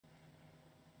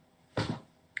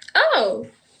know.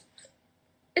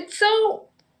 It's so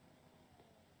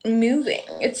moving.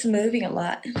 It's moving a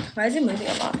lot. Why is it moving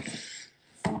a lot?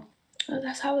 Oh,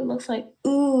 that's how it looks like.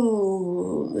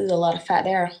 Ooh, there's a lot of fat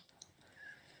there.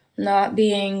 Not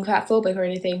being fat phobic or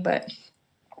anything, but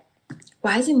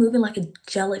why is it moving like a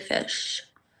jellyfish?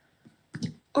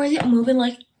 Or is it moving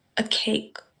like a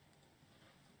cake?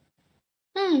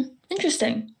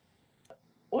 Interesting.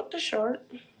 What the short?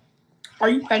 Are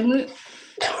you pregnant?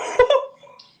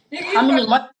 How many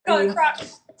months are you?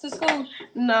 To school?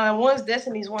 Nah, one's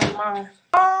Destiny's, one's mine.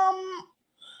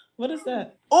 What is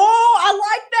that? Oh, I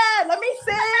like that. Let me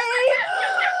see.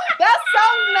 That's so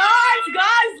nice,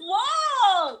 guys.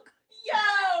 Look. Yo.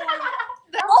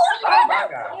 Oh my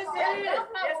God.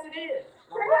 Yes, it is.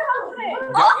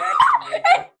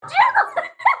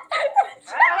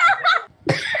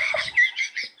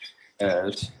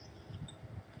 Yes.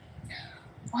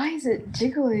 Why is it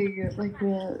jiggling like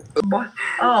that?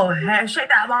 Oh, hey, shake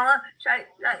that, mama.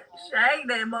 Shake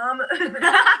that, mama.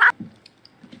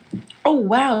 Oh,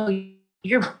 wow.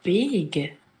 You're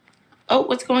big. Oh,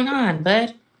 what's going on,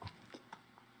 bud?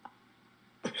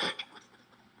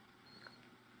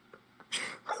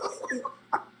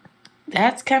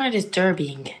 That's kind of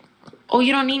disturbing. Oh,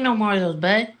 you don't need no more of those,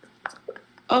 bud.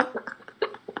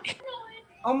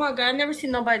 Oh my God, I never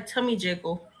seen nobody tummy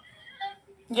jiggle.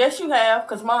 Yes, you have,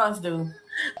 because mine do.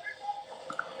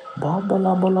 It's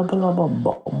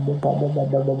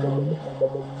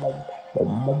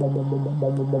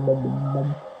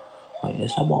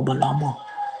a bubble lava.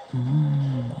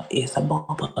 It's a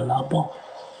bubble lava.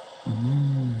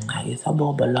 It's a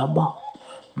bubble lava.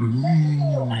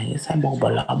 It's a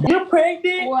bubble lava. You're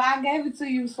pregnant? Well, I gave it to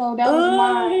you, so that was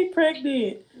mine. He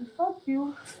pregnant. Fuck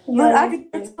you. Look, I can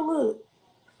look.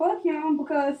 Fuck him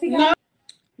because he got...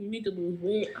 You need to lose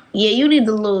weight. Yeah, you need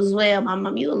to lose weight, my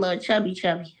mom. You a little chubby.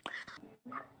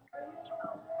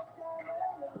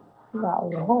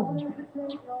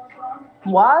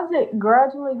 Why is it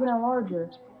gradually getting larger?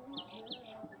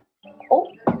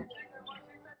 Oh.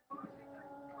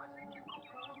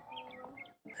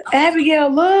 Abigail,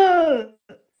 look.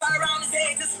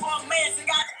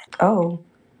 Oh.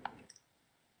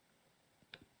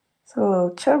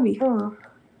 So chubby, huh?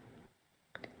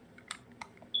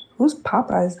 Whose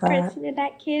Papa is that? President,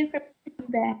 that kid from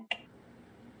back.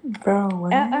 Bro,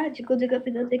 what? Jiggle. Have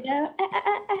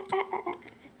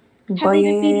But they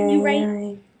been feeding you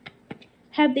right?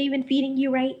 Have they been feeding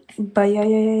you right? But yeah.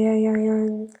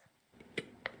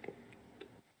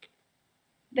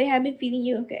 They have been feeding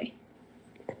you, okay.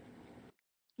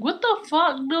 What the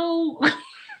fuck, dude?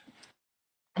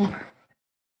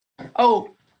 Oh,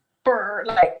 bird,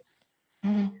 like.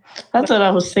 That's what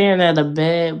I was staring at, a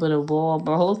bed with a ball.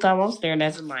 But the whole time I'm staring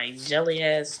at my jelly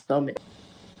ass stomach.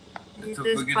 This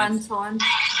is fun.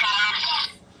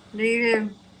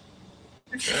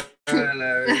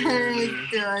 Hello.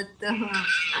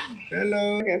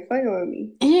 Hello. Okay, play with me.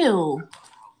 Ew.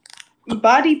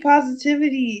 Body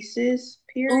positivity, sis.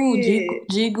 Period. Ooh,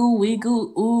 jiggle,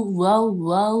 wiggle, ooh, wow.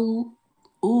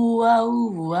 Ooh,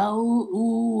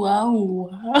 wow.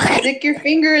 Stick your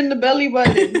finger in the belly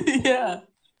button. Yeah.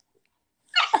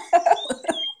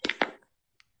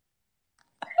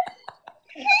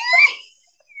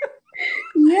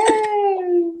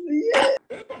 Yes.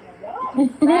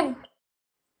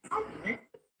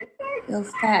 Your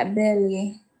fat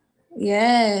belly.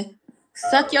 Yeah.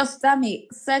 Suck your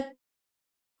stomach. Suck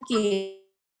it.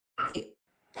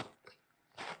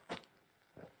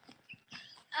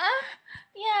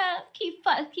 Yeah, keep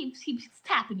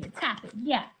tapping it.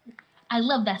 Yeah, I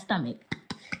love that stomach.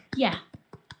 Yeah,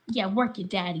 work it,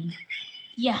 daddy.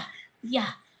 Yeah.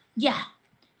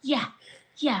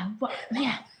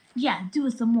 Do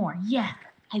it some more. Yeah,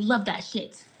 I love that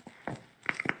shit.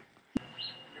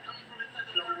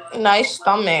 Nice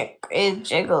stomach. It's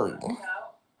jiggly.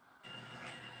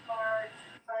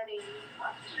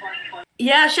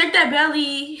 Yeah, shake that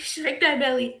belly.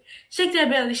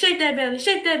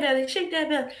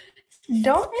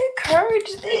 Don't encourage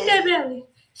this. Shake that belly.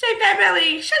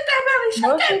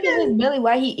 Bro, shaking his belly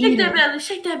while he eating.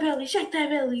 Shake that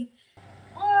belly.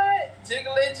 What?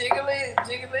 Jiggle it,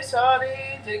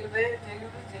 shawty. Jiggle it.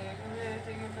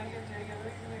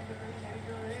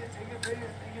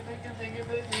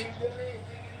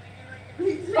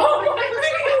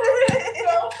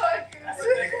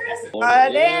 Oh,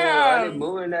 damn.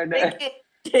 Moving that.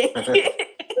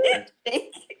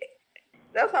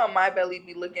 That's how my belly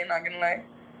be looking, not gonna lie.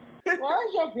 Why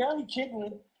is your belly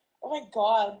jiggling? Oh my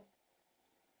God.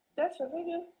 That's a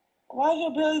nigga. Why is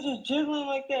your belly just jiggling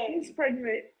like that? He's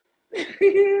pregnant. No,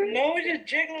 it's just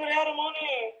jiggling without him on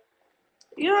there.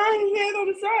 You know, his hand on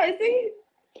the side, see?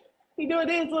 He doing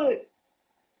this, look.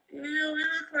 Ew, it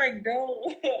looks like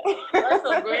dope. That's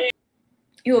so great.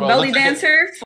 You a Bro, belly look at it. dancer?